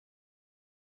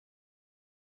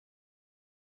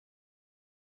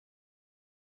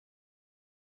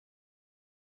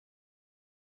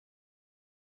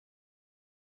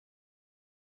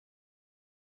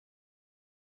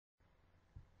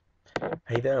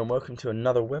Hey there and welcome to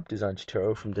another web design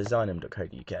tutorial from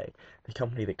designem.co.uk, the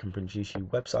company that can produce you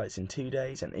websites in 2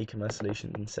 days and e-commerce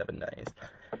solutions in 7 days.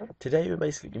 Today we're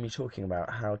basically going to be talking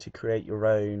about how to create your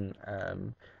own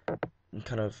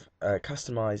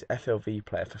customized FLV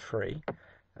player for free.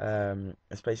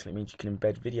 This basically means you can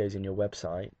embed videos in your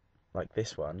website, like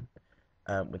this one,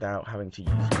 without having to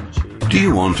use YouTube. Do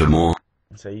you want a more?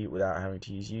 Without having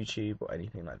to use YouTube or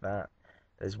anything like that.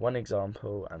 There's one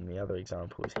example, and the other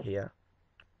example is here.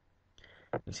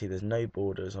 You can see there's no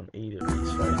borders on either of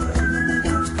these photos.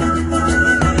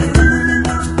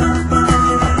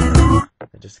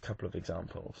 They're just a couple of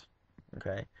examples.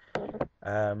 Okay.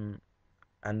 And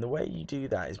the way you do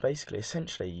that is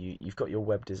essentially you've got your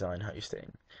web design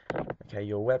hosting. Okay,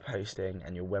 your web hosting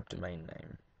and your web domain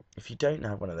name. If you don't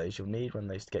have one of those, you'll need one of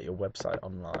those to get your website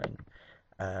online.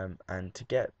 And to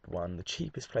get one, the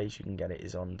cheapest place you can get it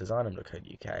is on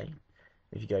designem.co.uk.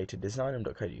 If you go to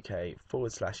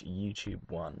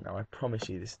designem.co.uk/YouTube1, now I promise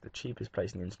you this is the cheapest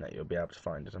place on the internet you'll be able to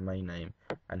find a domain name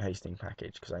and hosting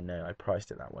package, because I know I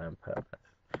priced it that way on purpose.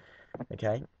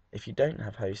 Okay, if you don't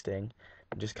have hosting,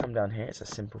 just come down here. It's a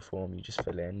simple form you just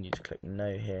fill in. You just click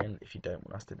no here, and if you don't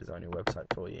want us to design your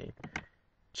website for you,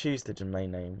 choose the domain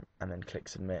name and then click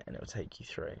submit, and it will take you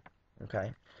through.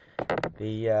 Okay,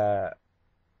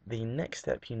 the next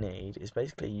step you need is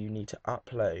you need to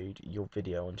upload your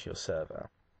video onto your server.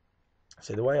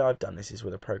 So the way I've done this is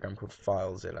with a program called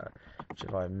FileZilla, which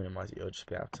if I minimize it, you'll just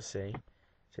be able to see.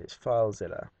 So it's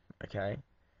FileZilla, okay?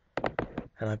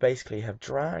 And I basically have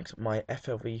dragged my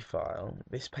FLV file.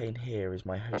 This pane here is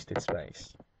my hosted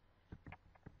space.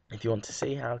 If you want to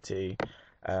see how to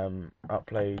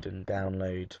upload and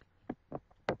download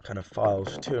kind of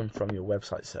files to and from your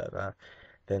website server,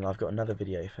 then I've got another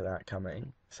video for that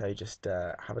coming. So just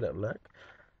have a little look.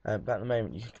 But at the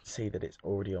moment you can see that it's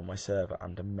already on my server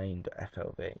under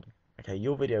main.flv. Okay,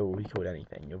 your video will be called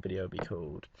anything. Your video will be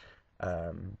called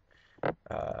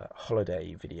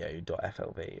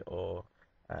holidayvideo.flv or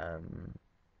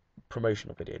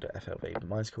promotional video.flv, but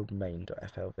mine's called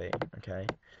main.flv. Okay,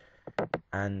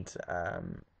 and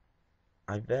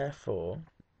I therefore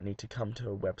need to come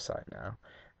to a website now.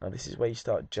 Now this is where you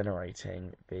start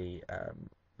generating the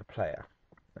player.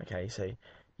 Okay, so you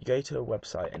go to a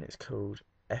website and it's called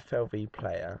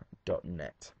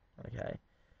flvplayer.net. Okay,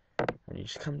 and you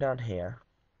just come down here,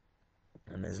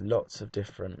 and there's lots of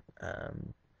different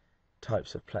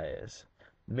types of players.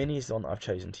 Mini is the one that I've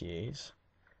chosen to use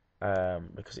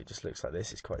because it just looks like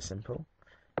this. It's quite simple.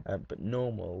 But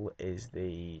normal is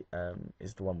the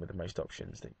one with the most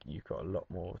options. That you've got a lot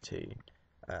more to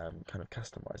kind of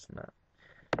customize than that.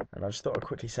 And I just thought I'd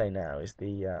quickly say now is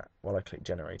while I click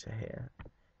generator here,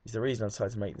 is the reason I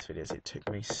decided to make this video is it took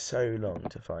me so long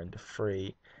to find a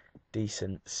free,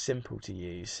 decent, simple to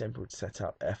use, simple to set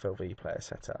up FLV player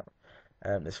setup.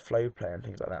 There's flow player and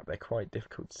things like that. They're quite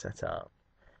difficult to set up,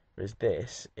 whereas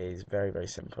this is very, very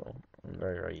simple and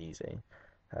very, very easy.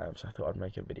 So I thought I'd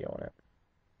make a video on it.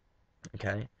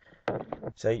 Okay,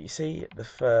 so you see the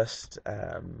first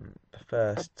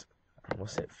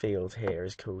field here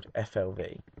is called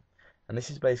FLV, and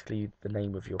this is basically the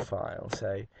name of your file.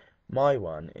 So my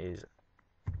one is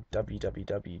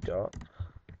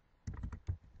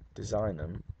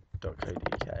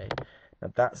www.designem.co.uk.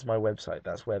 Now that's my website.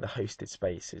 That's where the hosted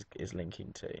space is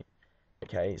linking to.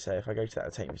 Okay, so if I go to that,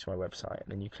 it'll take me to my website,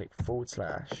 and then you click /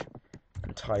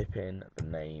 and type in the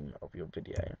name of your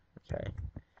video. Okay,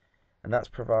 and that's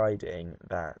providing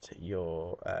that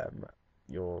your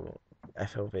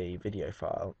FLV video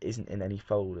file isn't in any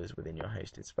folders within your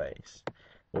hosted space.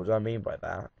 What do I mean by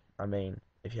that? I mean,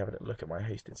 if you have a look at my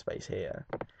hosted space here,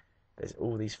 there's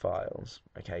all these files.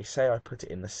 Okay, say I put it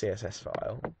in the CSS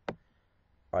file,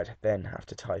 I'd then have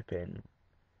to type in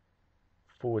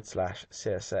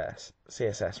 /CSS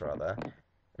rather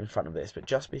in front of this, but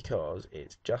just because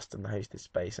it's just in the hosted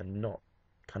space and not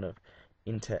kind of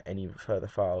into any further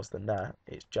files than that,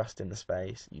 it's just in the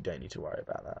space, you don't need to worry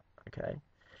about that. Okay,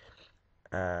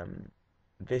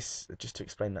 this, just to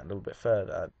explain that a little bit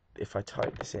further, if I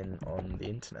type this in on the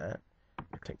internet,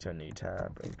 click to a new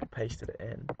tab and pasted it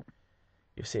in,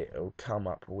 you'll see it will come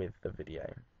up with the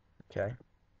video. Okay,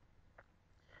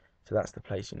 so that's the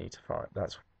place you need to find.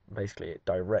 That's basically, it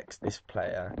directs this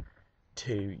player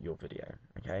to your video.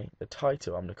 Okay, the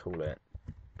title, I'm going to call it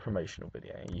promotional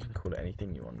video. You can call it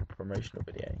anything you want, promotional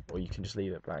video, or you can just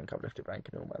leave it blank. I've left it blank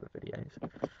in all my other videos.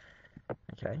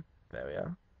 Okay, there we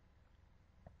are.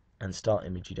 And start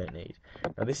image you don't need.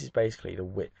 Now this is basically the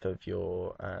width of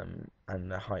your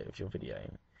and the height of your video.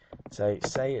 So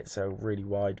say it's a really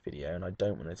wide video and I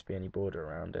don't want there to be any border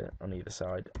around it on either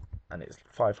side, and it's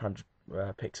 500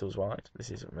 pixels wide.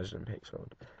 This isn't measured in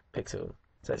pixels.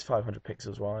 So it's 500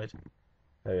 pixels wide.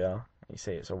 There we are. You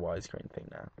see it's a widescreen thing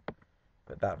now.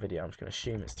 But that video, I'm just going to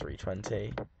assume it's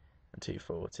 320 and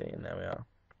 240, and there we are.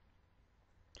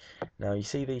 Now you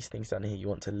see these things down here, you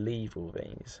want to leave all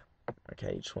these.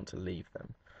 Okay, you just want to leave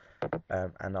them.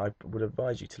 And I would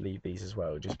advise you to leave these as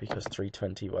well, just because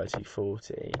 320 by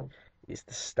 240 is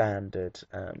the standard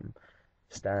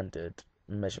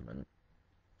measurement.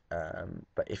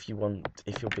 But if your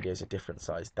video is a different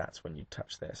size, that's when you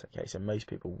touch this. Okay, so most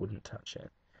people wouldn't touch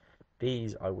it.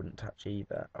 These I wouldn't touch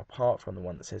either, apart from the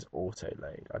one that says auto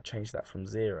load. I'd change that from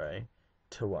 0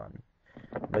 to 1.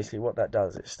 Basically what that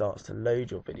does, it starts to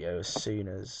load your video as soon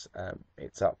as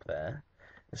it's up there,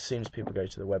 as soon as people go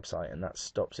to the website, and that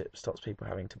stops people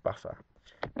having to buffer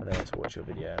when they want to watch your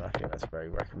video, and I think that's very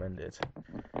recommended.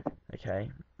 Okay,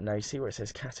 now you see where it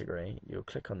says category, you'll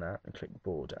click on that and click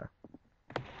border.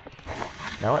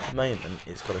 Now at the moment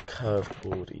it's got a curved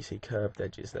border, you see curved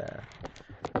edges there,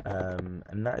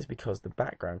 and that is because the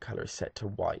background colour is set to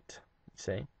white. You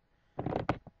see,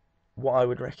 what I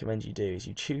would recommend you do is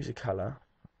you choose a colour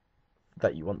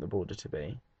that you want the border to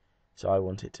be. So I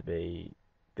want it to be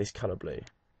this colour blue.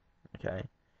 Okay,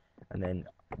 and then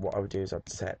what I would do is I'd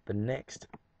set the next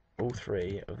all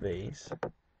 3 of these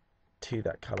to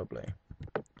that colour blue.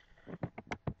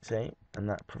 See, and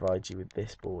that provides you with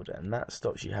this border, and that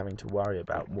stops you having to worry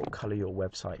about what colour your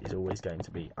website is always going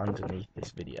to be underneath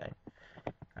this video,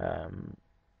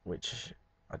 which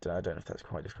I don't know if that's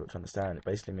quite difficult to understand. It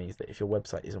basically means that if your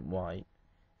website isn't white,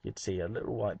 you'd see a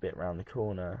little white bit around the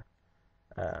corner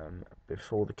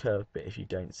before the curved bit if you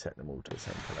don't set them all to the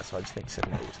same colour. So I just think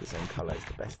setting it all to the same colour is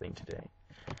the best thing to do.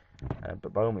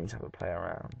 But by all means have a play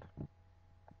around.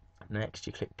 Next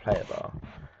you click player bar.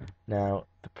 Now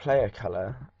the player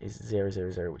colour is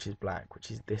 000, which is black, which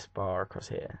is this bar across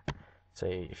here. So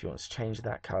if you want to change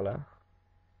that colour,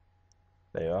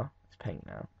 there you are, it's pink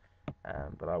now.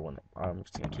 But I'm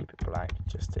just going to keep it black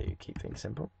just to keep things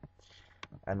simple.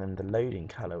 And then the loading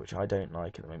colour, which I don't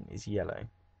like at the moment, is yellow,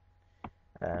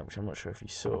 which I'm not sure if you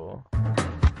saw.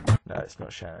 No, it's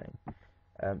not showing.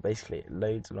 Basically it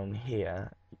loads along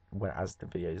here as the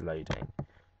video is loading,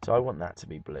 so I want that to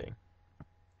be blue.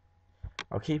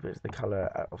 I'll keep it as the colour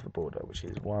of the border, which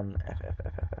is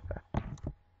 1FFFFF,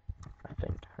 I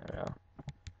think. There we are.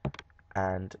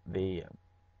 And the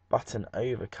button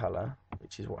over colour,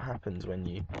 which is what happens when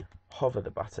you hover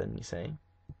the button, you see,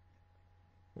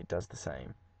 it does the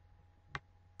same.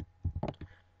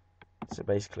 So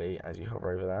basically, as you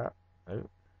hover over that,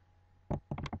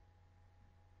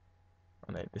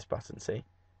 this button, see,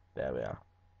 there we are,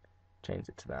 change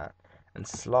it to that. And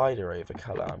slider over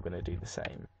colour, I'm going to do the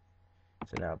same.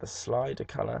 So now the slider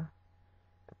colour,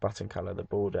 the button colour, the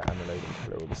border and the loading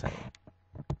colour are all the same.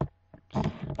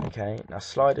 Okay, now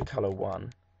slider colour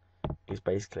 1 is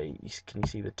basically, can you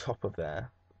see the top of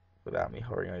there, without me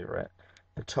hovering over it,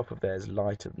 the top of there is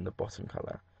lighter than the bottom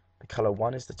colour. The colour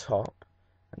 1 is the top,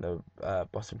 and the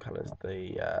bottom colour is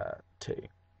the 2.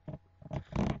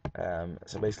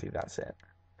 So basically that's it.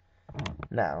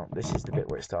 Now this is the bit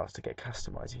where it starts to get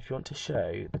customized. If you want to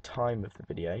show the time of the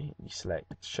video, you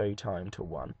select show time to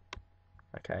 1.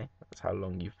 Okay, that's how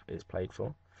long it's played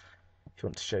for. If you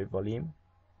want to show volume,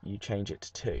 you change it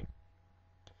to 2. And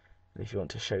if you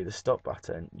want to show the stop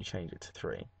button, you change it to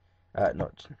 3.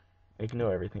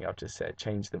 Ignore everything I've just said.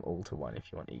 Change them all to 1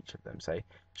 if you want each of them. So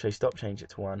show stop, change it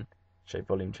to 1. Show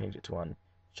volume, change it to 1.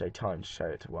 Show time, show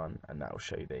it to 1, and that will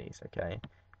show these. Okay.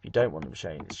 If you don't want them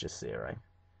shown, it's just 0,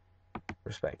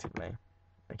 respectively.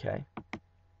 Okay.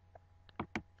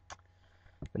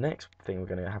 The next thing we're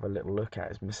going to have a little look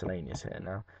at is miscellaneous here.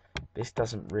 Now, this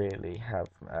doesn't really have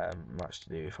much to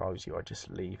do. If I was you, I'd just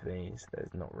leave these.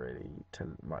 There's not really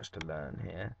much to learn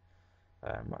here,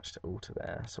 much to alter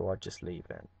there, so I'd just leave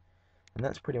it. And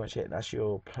that's pretty much it. That's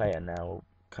your player now,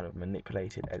 kind of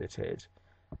manipulated, edited.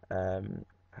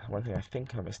 One thing I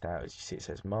think I missed out is you see it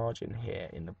says margin here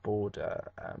in the border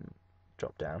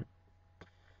drop down,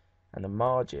 and the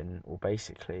margin will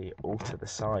basically alter the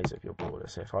size of your border.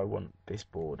 So if I want this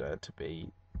border to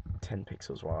be 10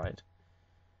 pixels wide,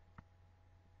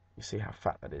 you see how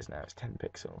fat that is now, it's 10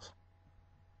 pixels.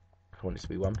 If I want it to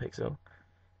be 1 pixel,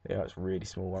 it's really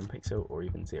small 1 pixel, or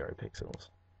even 0 pixels.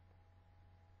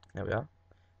 There we are,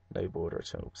 no border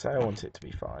at all. So I want it to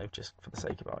be 5, just for the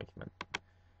sake of argument.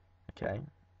 Okay,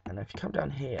 and if you come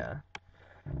down here,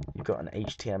 you've got an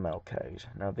HTML code.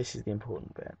 Now this is the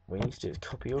important bit. What you need to do is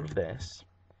copy all of this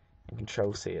and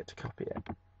Control-C it to copy it.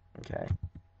 Okay,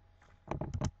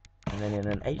 and then in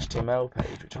an HTML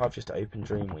page, which I've just opened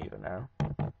Dreamweaver now,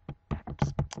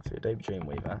 so Adobe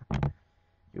Dreamweaver,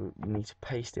 you need to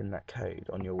paste in that code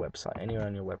on your website, anywhere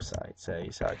on your website. So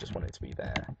I just want it to be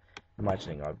there.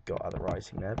 Imagining I've got other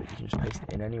writing there, but you can just paste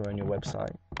it in anywhere on your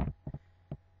website. And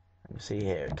you'll see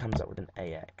here it comes up with an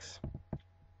AX.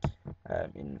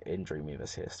 In Dreamweaver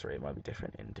CS3, it might be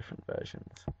different in different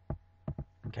versions.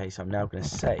 Okay, so I'm now going to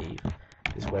save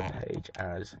this web page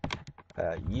as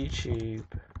YouTube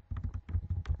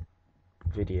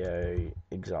video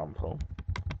example,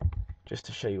 just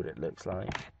to show you what it looks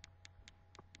like.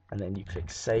 And then you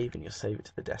click save, and you'll save it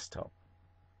to the desktop.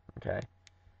 Okay,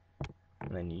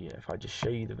 and then if I just show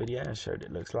you the video and show what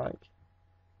it looks like,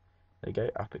 there you go,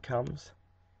 up it comes.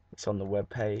 It's on the web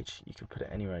page. You can put it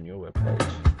anywhere on your web page.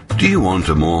 Do you want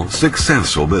a more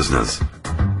successful business?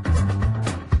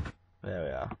 There we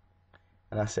are.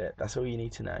 And that's it. That's all you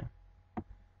need to know.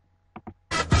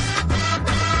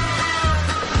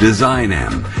 Design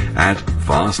M at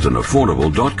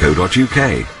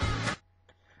fastandaffordable.co.uk.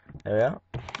 There we are.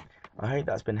 I hope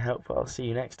that's been helpful. I'll see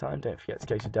you next time. Don't forget to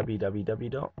go to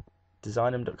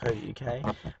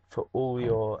www.designm.co.uk for all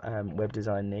your web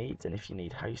design needs. And if you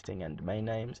need hosting and domain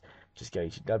names, just go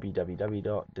to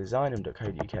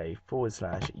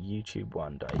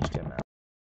www.designm.co.uk/youtube1.html.